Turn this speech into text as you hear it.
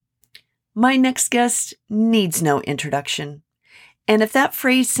My next guest needs no introduction. And if that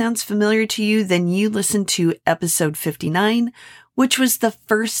phrase sounds familiar to you, then you listened to episode 59, which was the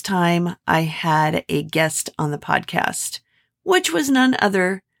first time I had a guest on the podcast, which was none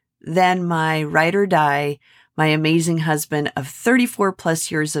other than my ride or die, my amazing husband of 34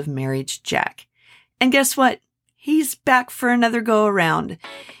 plus years of marriage, Jack. And guess what? He's back for another go around.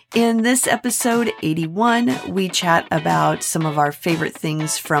 In this episode 81, we chat about some of our favorite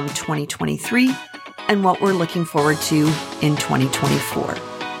things from 2023 and what we're looking forward to in 2024.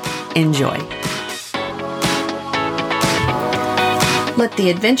 Enjoy. Let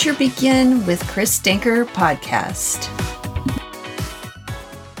the adventure begin with Chris Denker Podcast.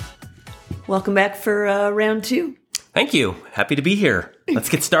 Welcome back for round two. Thank you. Happy to be here. Let's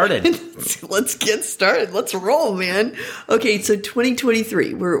get started. Let's get started. Let's roll, man. Okay, so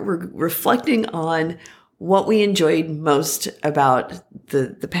 2023, we're reflecting on what we enjoyed most about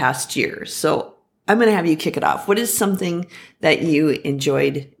the past year. So I'm going to have you kick it off. What is something that you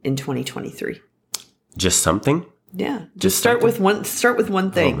enjoyed in 2023? Just something? Yeah. Just start with one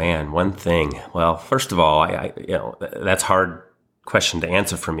thing. Oh man, one thing. Well, first of all, I that's a hard question to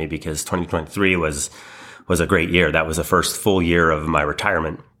answer for me because 2023 was a great year. That was the first full year of my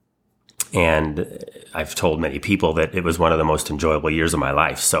retirement. And I've told many people that it was one of the most enjoyable years of my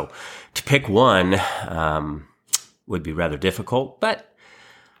life. So to pick one would be rather difficult. But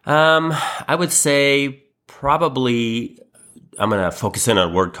I would say probably I'm going to focus in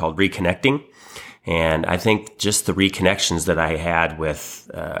on a word called reconnecting. And I think just the reconnections that I had with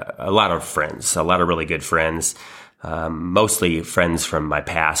a lot of friends, a lot of really good friends, mostly friends from my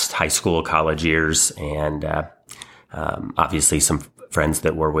past high school, college years, and obviously some friends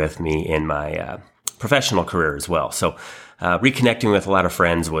that were with me in my professional career as well. So reconnecting with a lot of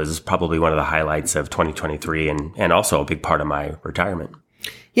friends was probably one of the highlights of 2023 and also a big part of my retirement.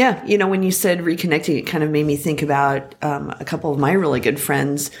 Yeah. When you said reconnecting, it kind of made me think about a couple of my really good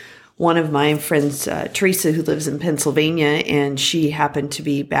friends. One of my friends, Teresa, who lives in Pennsylvania, and she happened to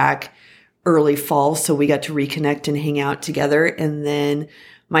be back early fall. So we got to reconnect and hang out together. And then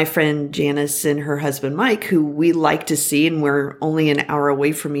my friend Janice and her husband, Mike, who we like to see, and we're only an hour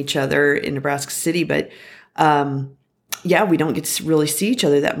away from each other in Nebraska City. But, we don't get to really see each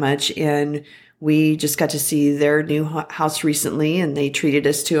other that much. And we just got to see their new house recently, and they treated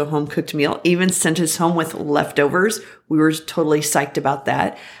us to a home-cooked meal, even sent us home with leftovers. We were totally psyched about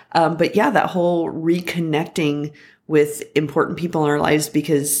that. That whole reconnecting with important people in our lives,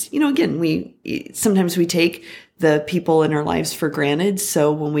 because, again, sometimes we take the people in our lives for granted.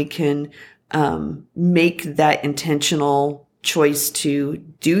 So when we can make that intentional choice to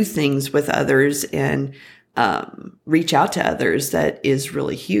do things with others and reach out to others, that is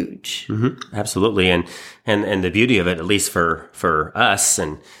really huge. Mm-hmm. Absolutely. And the beauty of it, at least for us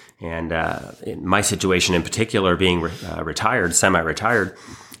and in my situation in particular, being retired, semi-retired,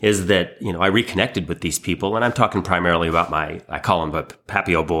 is that, I reconnected with these people, and I'm talking primarily about I call them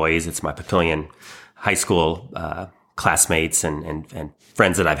Papio boys. It's my Papillion high school classmates and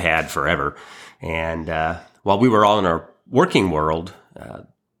friends that I've had forever. And while we were all in our working world,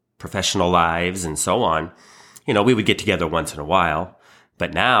 professional lives and so on, we would get together once in a while.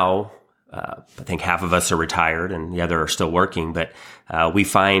 But now, I think half of us are retired and the other are still working, but we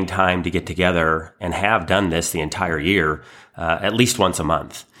find time to get together and have done this the entire year, at least once a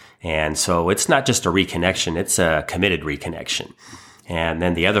month. And so it's not just a reconnection, it's a committed reconnection. And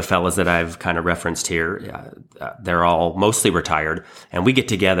then the other fellas that I've kind of referenced here, they're all mostly retired, and we get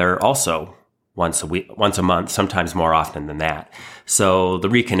together also once a month, sometimes more often than that. So the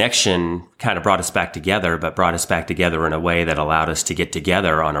reconnection kind of brought us back together, but brought us back together in a way that allowed us to get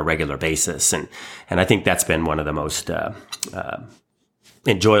together on a regular basis. And I think that's been one of the most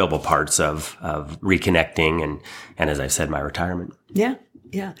enjoyable parts of reconnecting and as I said, my retirement. Yeah.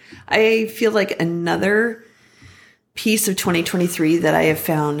 Yeah. I feel like another piece of 2023 that I have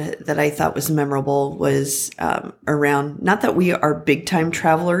found that I thought was memorable was around, not that we are big time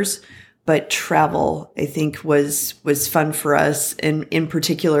travelers, but travel, I think, was fun for us. And in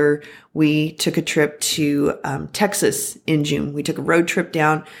particular, we took a trip to Texas in June. We took a road trip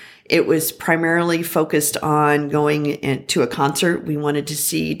down. It was primarily focused on going to a concert. We wanted to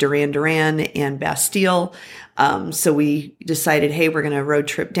see Duran Duran and Bastille. So we decided, hey, we're going to road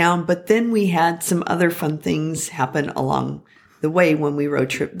trip down. But then we had some other fun things happen along the way when we road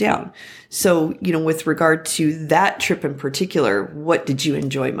trip down. So, with regard to that trip in particular, what did you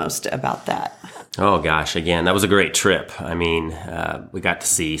enjoy most about that? Oh gosh, again, that was a great trip. I mean, we got to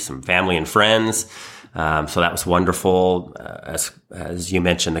see some family and friends. So that was wonderful. As you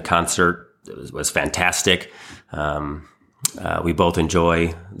mentioned, the concert was fantastic. we both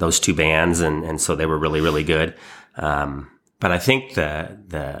enjoy those two bands, and so they were really, really good. But I think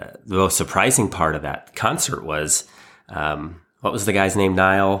the most surprising part of that concert was, what was the guy's name?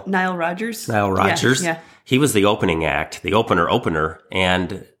 Nile Rodgers. Nile Rodgers. Yeah. He was the opening act, the opener,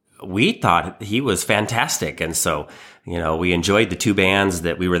 and we thought he was fantastic. And so, we enjoyed the two bands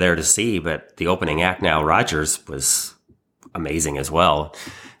that we were there to see, but the opening act, Nile Rodgers, was amazing as well.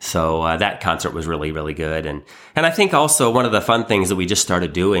 So that concert was really, really good. And I think also one of the fun things that we just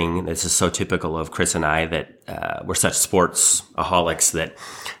started doing, this is so typical of Chris and I, that we're such sports-aholics that,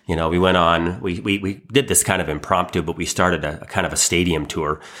 we went on, we did this kind of impromptu, but we started a kind of a stadium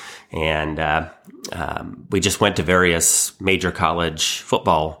tour. And we just went to various major college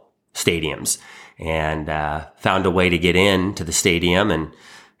football stadiums and found a way to get into the stadium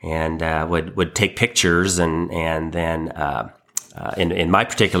and would take pictures and then in my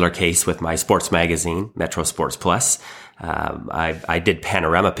particular case with my sports magazine, Metro Sports Plus, I did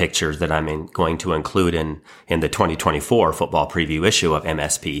panorama pictures that I'm going to include in the 2024 football preview issue of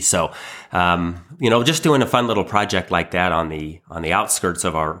MSP. So, just doing a fun little project like that on the outskirts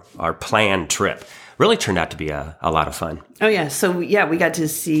of our planned trip really turned out to be a lot of fun. Oh yeah. So we got to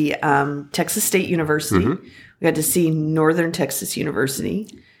see Texas State University. Mm-hmm. We got to see Northern Texas University,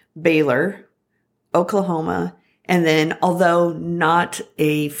 Baylor, Oklahoma. And then, although not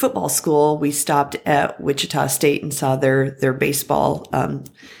a football school, we stopped at Wichita State and saw their baseball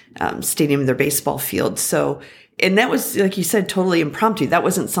stadium, their baseball field. So, and that was, like you said, totally impromptu. That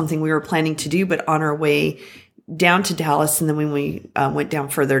wasn't something we were planning to do, but on our way down to Dallas, and then when we went down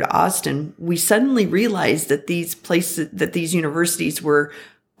further to Austin, we suddenly realized that these universities were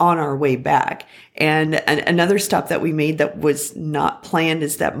on our way back. And another stop that we made that was not planned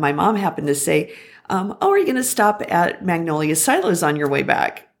is that my mom happened to say, are you going to stop at Magnolia Silos on your way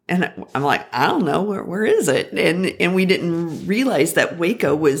back? And I'm like, I don't know, where is it? And we didn't realize that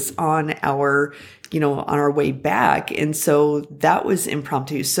Waco was on our way back. And so that was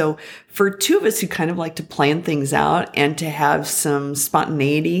impromptu. So for two of us who kind of like to plan things out and to have some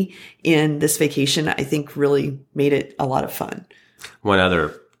spontaneity in this vacation, I think really made it a lot of fun. One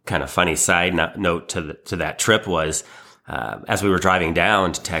other kind of funny side note to that trip was, as we were driving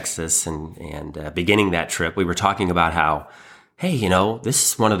down to Texas and beginning that trip, we were talking about how, hey,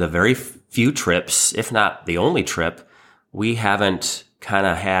 this is one of the very few trips, if not the only trip, we haven't kind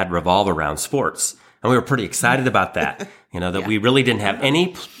of had revolve around sports. And we were pretty excited about that, that we really didn't have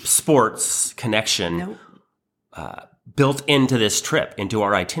any sports connection built into this trip, into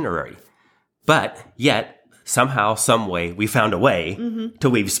our itinerary. But yet, somehow, some way, we found a way to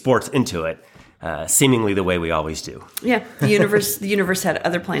weave sports into it. Seemingly the way we always do. Yeah, the universe had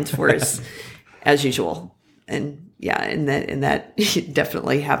other plans for us, as usual, and that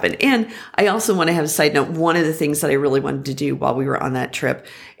definitely happened. And I also want to have a side note. One of the things that I really wanted to do while we were on that trip,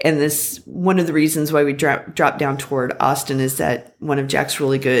 and one of the reasons why we dropped down toward Austin, is that one of Jack's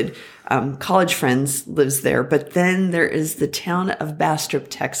really good college friends lives there. But then there is the town of Bastrop,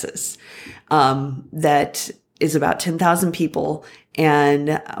 Texas, that is about 10,000 people.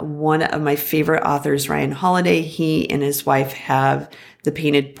 And one of my favorite authors, Ryan Holiday, he and his wife have the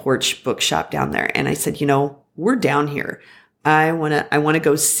Painted Porch Bookshop down there. And I said, we're down here. I want to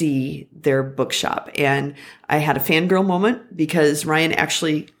go see their bookshop. And I had a fangirl moment because Ryan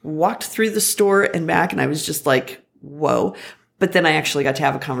actually walked through the store and back, and I was just like, whoa. But then I actually got to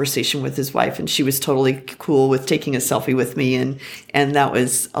have a conversation with his wife, and she was totally cool with taking a selfie with me. And that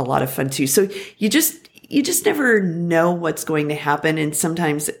was a lot of fun too. So you just never know what's going to happen. And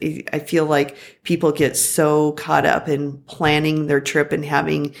sometimes I feel like people get so caught up in planning their trip and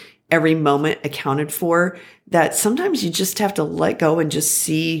having every moment accounted for that sometimes you just have to let go and just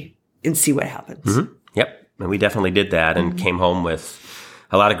see what happens. Mm-hmm. Yep. And we definitely did that and came home with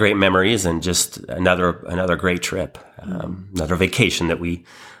a lot of great memories and just another great trip, another vacation that we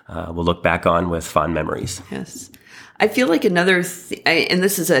will look back on with fond memories. Yes. I feel like another, and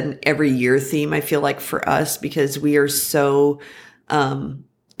this is an every year theme, I feel like for us, because we are so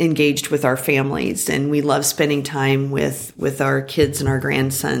engaged with our families and we love spending time with our kids and our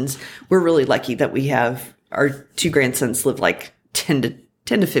grandsons. We're really lucky that we have our two grandsons live like 10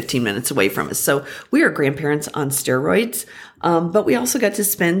 to 15 minutes away from us. So we are grandparents on steroids. But we also got to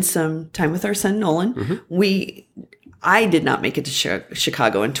spend some time with our son, Nolan. Mm-hmm. I did not make it to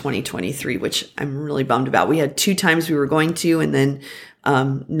Chicago in 2023, which I'm really bummed about. We had 2 times we were going to, and then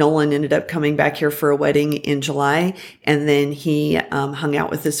Nolan ended up coming back here for a wedding in July, and then he hung out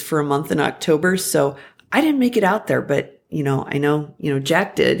with us for a month in October. So I didn't make it out there, but I know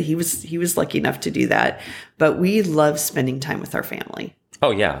Jack did. He was lucky enough to do that. But we love spending time with our family. Oh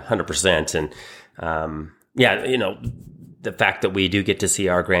yeah, 100%. And the fact that we do get to see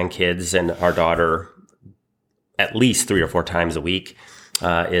our grandkids and our daughter at least 3 or 4 times a week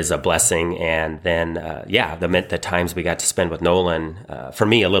is a blessing. And then, the times we got to spend with Nolan, for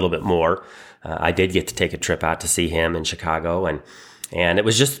me, a little bit more. I did get to take a trip out to see him in Chicago, and it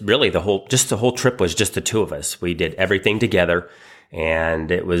was just really the whole trip was just the two of us. We did everything together,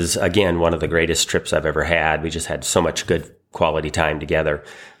 and it was, again, one of the greatest trips I've ever had. We just had so much good quality time together,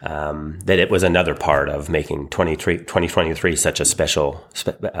 that it was another part of making 2023 such a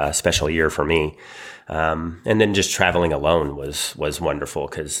special year for me. And then just traveling alone was wonderful,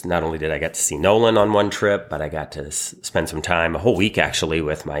 because not only did I get to see Nolan on one trip, but I got to spend some time, a whole week actually,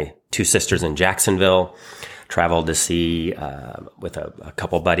 with my 2 sisters in Jacksonville. Traveled to see, with a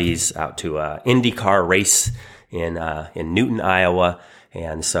couple buddies, out to a IndyCar race in Newton, Iowa.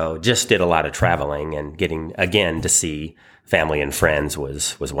 And so just did a lot of traveling, and getting again to see family and friends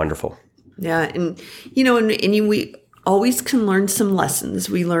was wonderful. Yeah. And we always can learn some lessons.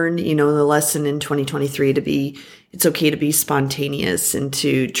 We learned, the lesson in 2023 it's okay to be spontaneous and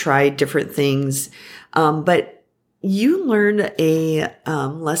to try different things. But you learned a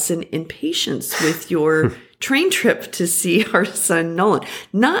lesson in patience with your train trip to see our son Nolan,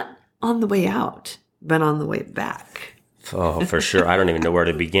 not on the way out, but on the way back. Oh, for sure. I don't even know where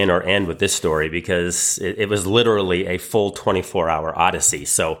to begin or end with this story, because it was literally a full 24-hour odyssey.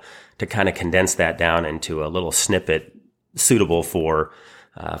 So to kind of condense that down into a little snippet suitable for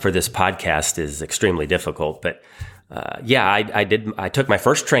this podcast is extremely difficult. But I took my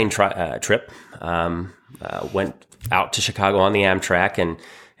first train trip, went out to Chicago on the Amtrak,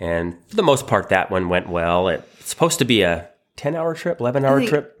 and for the most part, that one went well. It's supposed to be a 10-hour trip, 11-hour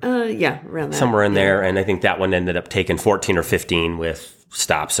trip? Around that. Somewhere in there. And I think that one ended up taking 14 or 15 with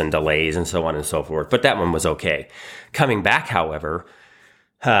stops and delays and so on and so forth. But that one was okay. Coming back, however,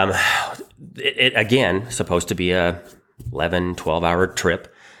 it again, supposed to be a 11, 12-hour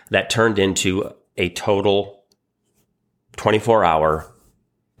trip that turned into a total 24-hour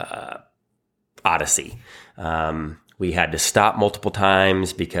odyssey. We had to stop multiple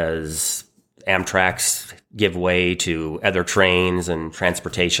times because Amtrak's give way to other trains and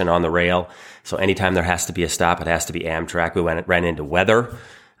transportation on the rail. So anytime there has to be a stop, it has to be Amtrak. We ran into weather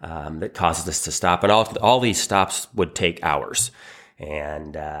that caused us to stop. And all these stops would take hours.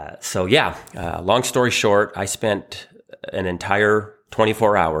 And long story short, I spent an entire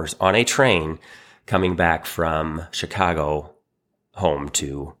 24 hours on a train coming back from Chicago home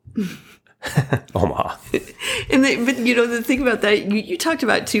to Omaha. But the thing about that, you talked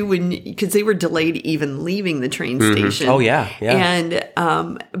about too, because they were delayed even leaving the train station. Oh yeah. And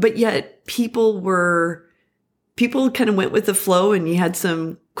but yet people kind of went with the flow, and you had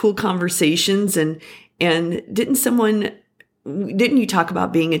some cool conversations. And didn't you talk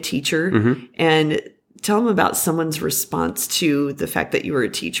about being a teacher and tell them about someone's response to the fact that you were a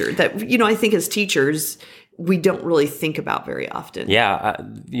teacher? That I think as teachers, we don't really think about very often. Yeah,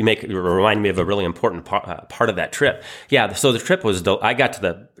 you remind me of a really important part of that trip. Yeah, so the trip was. I got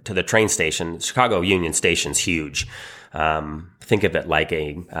to the train station. Chicago Union Station's huge. Think of it like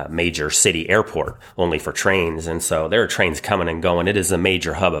a major city airport, only for trains. And so there are trains coming and going. It is a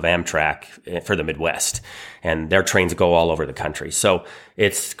major hub of Amtrak for the Midwest, and their trains go all over the country. So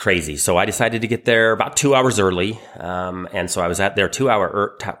it's crazy. So I decided to get there about 2 hours early. And so I was at there 2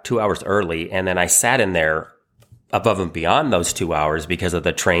 hours early. And then I sat in there above and beyond those 2 hours because of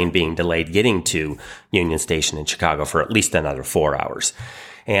the train being delayed getting to Union Station in Chicago for at least another 4 hours.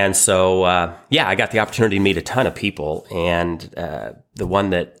 And so, I got the opportunity to meet a ton of people. And the one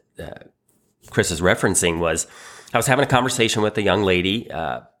that Chris is referencing was, I was having a conversation with a young lady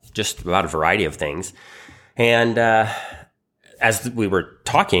just about a variety of things. And as we were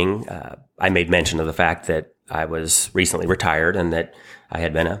talking, I made mention of the fact that I was recently retired and that I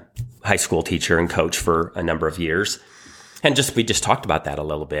had been a high school teacher and coach for a number of years. And we just talked about that a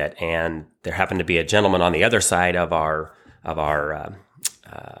little bit. And there happened to be a gentleman on the other side of our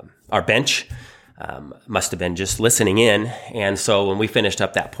bench, must have been just listening in. And so when we finished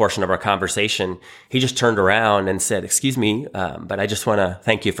up that portion of our conversation, he just turned around and said, "Excuse me, but I just want to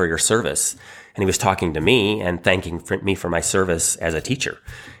thank you for your service." And he was talking to me and thanking me for my service as a teacher.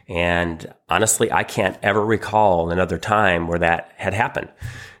 And honestly, I can't ever recall another time where that had happened.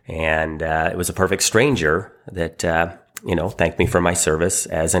 And it was a perfect stranger that thanked me for my service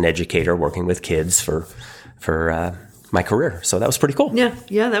as an educator working with kids for my career. So that was pretty cool.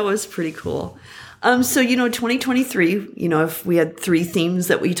 Yeah, that was pretty cool. So 2023, if we had 3 themes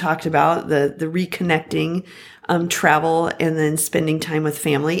that we talked about, the reconnecting, travel, and then spending time with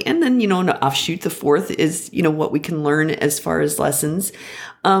family. And then, an offshoot, the 4th is, what we can learn as far as lessons.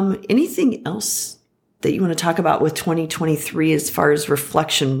 Anything else that you want to talk about with 2023 as far as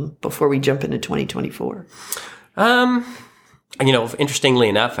reflection before we jump into 2024? Interestingly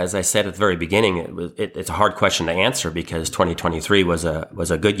enough, as I said at the very beginning, it's a hard question to answer because 2023 was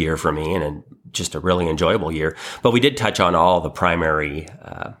a good year for me and just a really enjoyable year. But we did touch on all the primary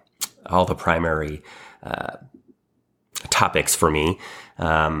topics for me.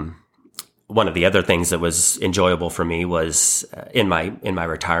 One of the other things that was enjoyable for me was in my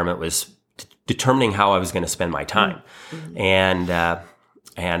retirement was determining how I was going to spend my time, and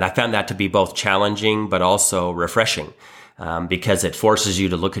I found that to be both challenging but also refreshing. Because it forces you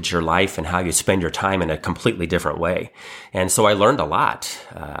to look at your life and how you spend your time in a completely different way. And so I learned a lot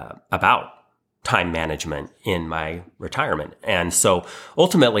about time management in my retirement. And so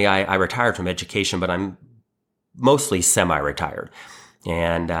ultimately I retired from education, but I'm mostly semi-retired.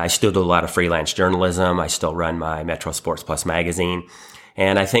 And I still do a lot of freelance journalism. I still run my Metro Sports Plus magazine.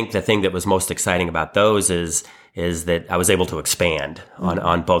 And I think the thing that was most exciting about those is that I was able to expand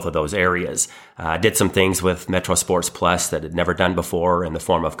on both of those areas. I did some things with Metro Sports Plus that I'd never done before in the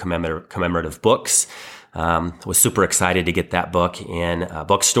form of commemorative books. Was super excited to get that book in a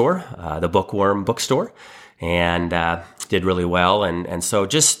bookstore, the Bookworm bookstore, and did really well. And so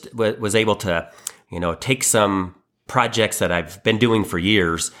just was able to, take some projects that I've been doing for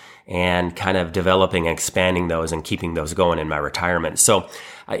years and kind of developing and expanding those and keeping those going in my retirement. So,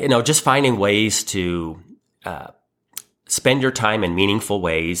 just finding ways to spend your time in meaningful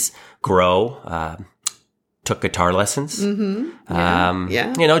ways, grow, took guitar lessons,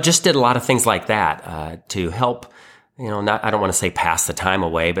 just did a lot of things like that, to help, I don't want to say pass the time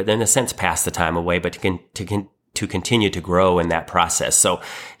away, but in a sense, pass the time away, but to continue to grow in that process. So,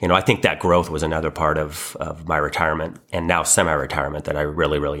 I think that growth was another part of my retirement and now semi-retirement that I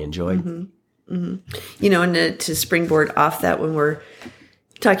really, really enjoyed. And to springboard off that, when we're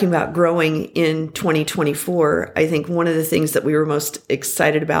talking about growing in 2024, I think one of the things that we were most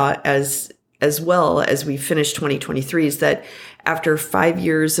excited about as well as we finished 2023 is that after 5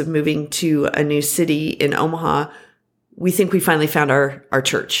 years of moving to a new city in Omaha, we think we finally found our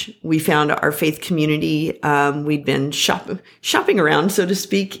church. We found our faith community. We'd been shopping around, so to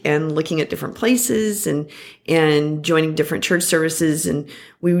speak, and looking at different places and joining different church services. And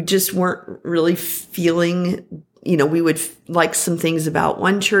we just weren't really feeling, we would like some things about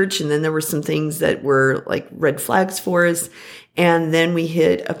one church, and then there were some things that were like red flags for us. And then we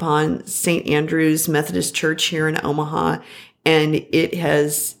hit upon St. Andrew's Methodist Church here in Omaha, and it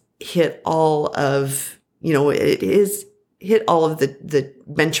has hit all of, it is hit all of the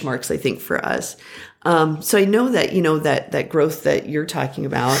benchmarks, I think, for us. So I know that, that growth that you're talking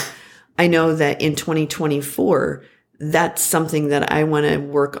about, I know that in 2024, that's something that I want to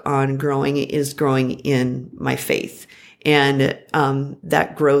work on growing in my faith. And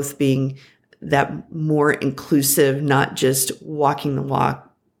that growth being that more inclusive, not just walking the walk,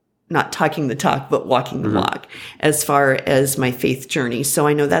 not talking the talk, but walking the walk as far as my faith journey. So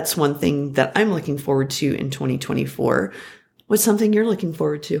I know that's one thing that I'm looking forward to in 2024. What's something you're looking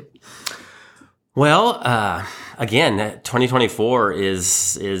forward to? Well, again, 2024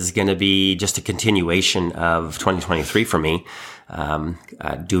 is going to be just a continuation of 2023 for me.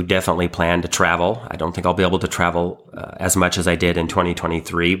 I do definitely plan to travel. I don't think I'll be able to travel as much as I did in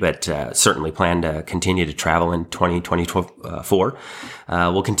 2023, but certainly plan to continue to travel in 2024.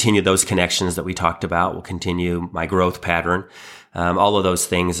 We'll continue those connections that we talked about. We'll continue my growth pattern. All of those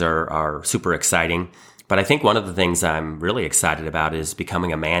things are super exciting. But I think one of the things I'm really excited about is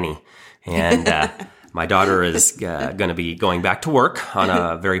becoming a Manny. And my daughter is going to be going back to work on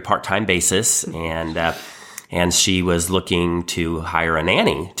a very part-time basis, and she was looking to hire a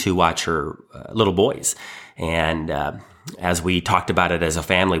nanny to watch her little boys. And as we talked about it as a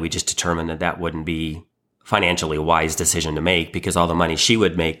family, we just determined that wouldn't be financially a wise decision to make, because all the money she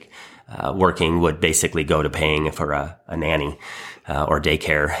would make working would basically go to paying for a nanny or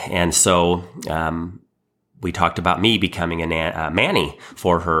daycare. And so we talked about me becoming a Manny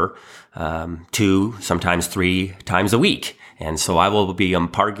for her 2, sometimes 3 times a week. And so I will be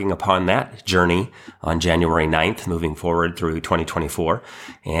embarking upon that journey on January 9th, moving forward through 2024.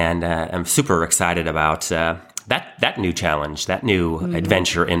 And I'm super excited about that new challenge, that new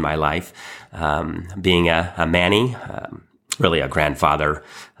adventure in my life, being a Manny, really a grandfather,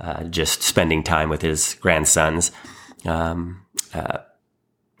 just spending time with his grandsons,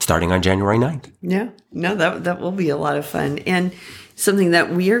 starting on January 9th. Yeah, no, that will be a lot of fun. And something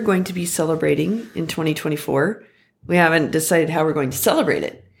that we are going to be celebrating in 2024. We haven't decided how we're going to celebrate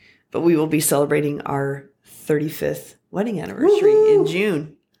it, but we will be celebrating our 35th wedding anniversary in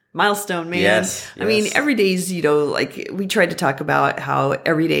June. Milestone, man. Yes. I mean, every day is, like we tried to talk about how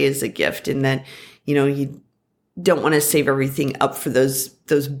every day is a gift, and that, you don't want to save everything up for those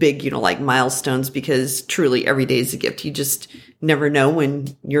big, like milestones, because truly every day is a gift. You just never know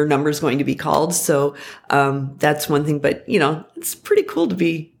when your number is going to be called. So that's one thing. But, it's pretty cool to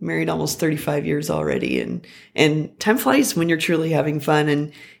be married almost 35 years already. And time flies when you're truly having fun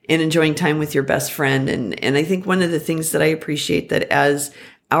and enjoying time with your best friend. And I think one of the things that I appreciate that as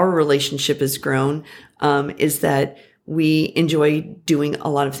our relationship has grown is that we enjoy doing a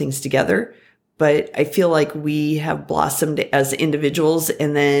lot of things together. But I feel like we have blossomed as individuals,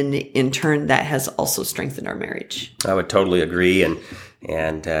 and then in turn, that has also strengthened our marriage. I would totally agree, and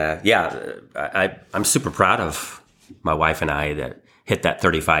I'm super proud of my wife and I that hit that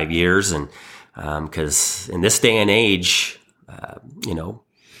 35 years, and because in this day and age,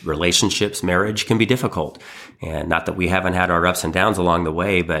 relationships, marriage can be difficult, and not that we haven't had our ups and downs along the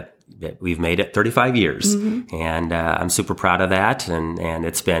way, but that we've made it 35 years. Mm-hmm. And I'm super proud of that. And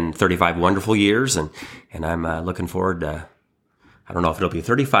it's been 35 wonderful years. And I'm looking forward to, I don't know if it'll be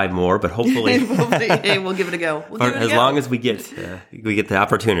 35 more, but hopefully. We'll give it a go. Long as we get the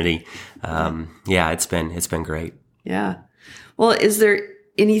opportunity. It's been great. Yeah. Well, is there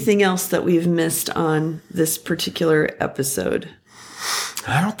anything else that we've missed on this particular episode?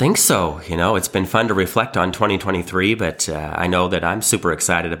 I don't think so. It's been fun to reflect on 2023, but I know that I'm super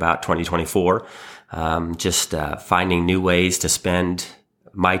excited about 2024. Just finding new ways to spend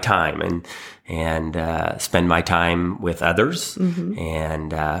my time and spend my time with others, mm-hmm.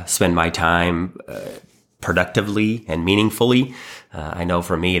 and spend my time productively and meaningfully. I know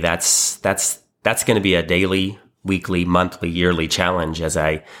for me that's going to be a daily, weekly, monthly, yearly challenge as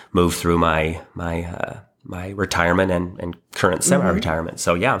I move through my retirement and current semi-retirement.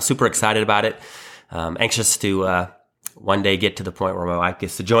 So yeah, I'm super excited about it. Anxious to one day get to the point where my wife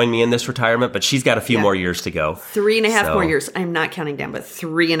gets to join me in this retirement, but she's got a few more years to go. 3.5 more years. I'm not counting down, but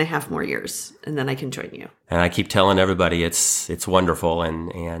 3.5 more years, and then I can join you. And I keep telling everybody it's wonderful,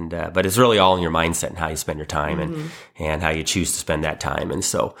 and but it's really all in your mindset and how you spend your time, mm-hmm. and how you choose to spend that time. And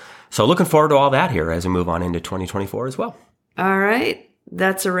so looking forward to all that here as we move on into 2024 as well. All right.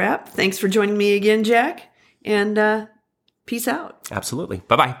 That's a wrap. Thanks for joining me again, Jack. And peace out. Absolutely.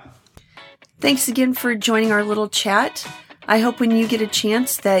 Bye-bye. Thanks again for joining our little chat. I hope when you get a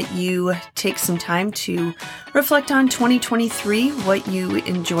chance that you take some time to reflect on 2023, what you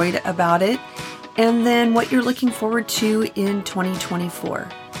enjoyed about it, and then what you're looking forward to in 2024.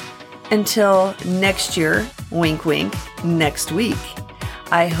 Until next year, wink, wink, next week,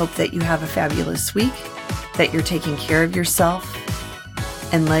 I hope that you have a fabulous week, that you're taking care of yourself,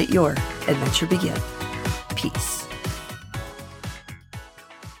 and let your adventure begin. Peace.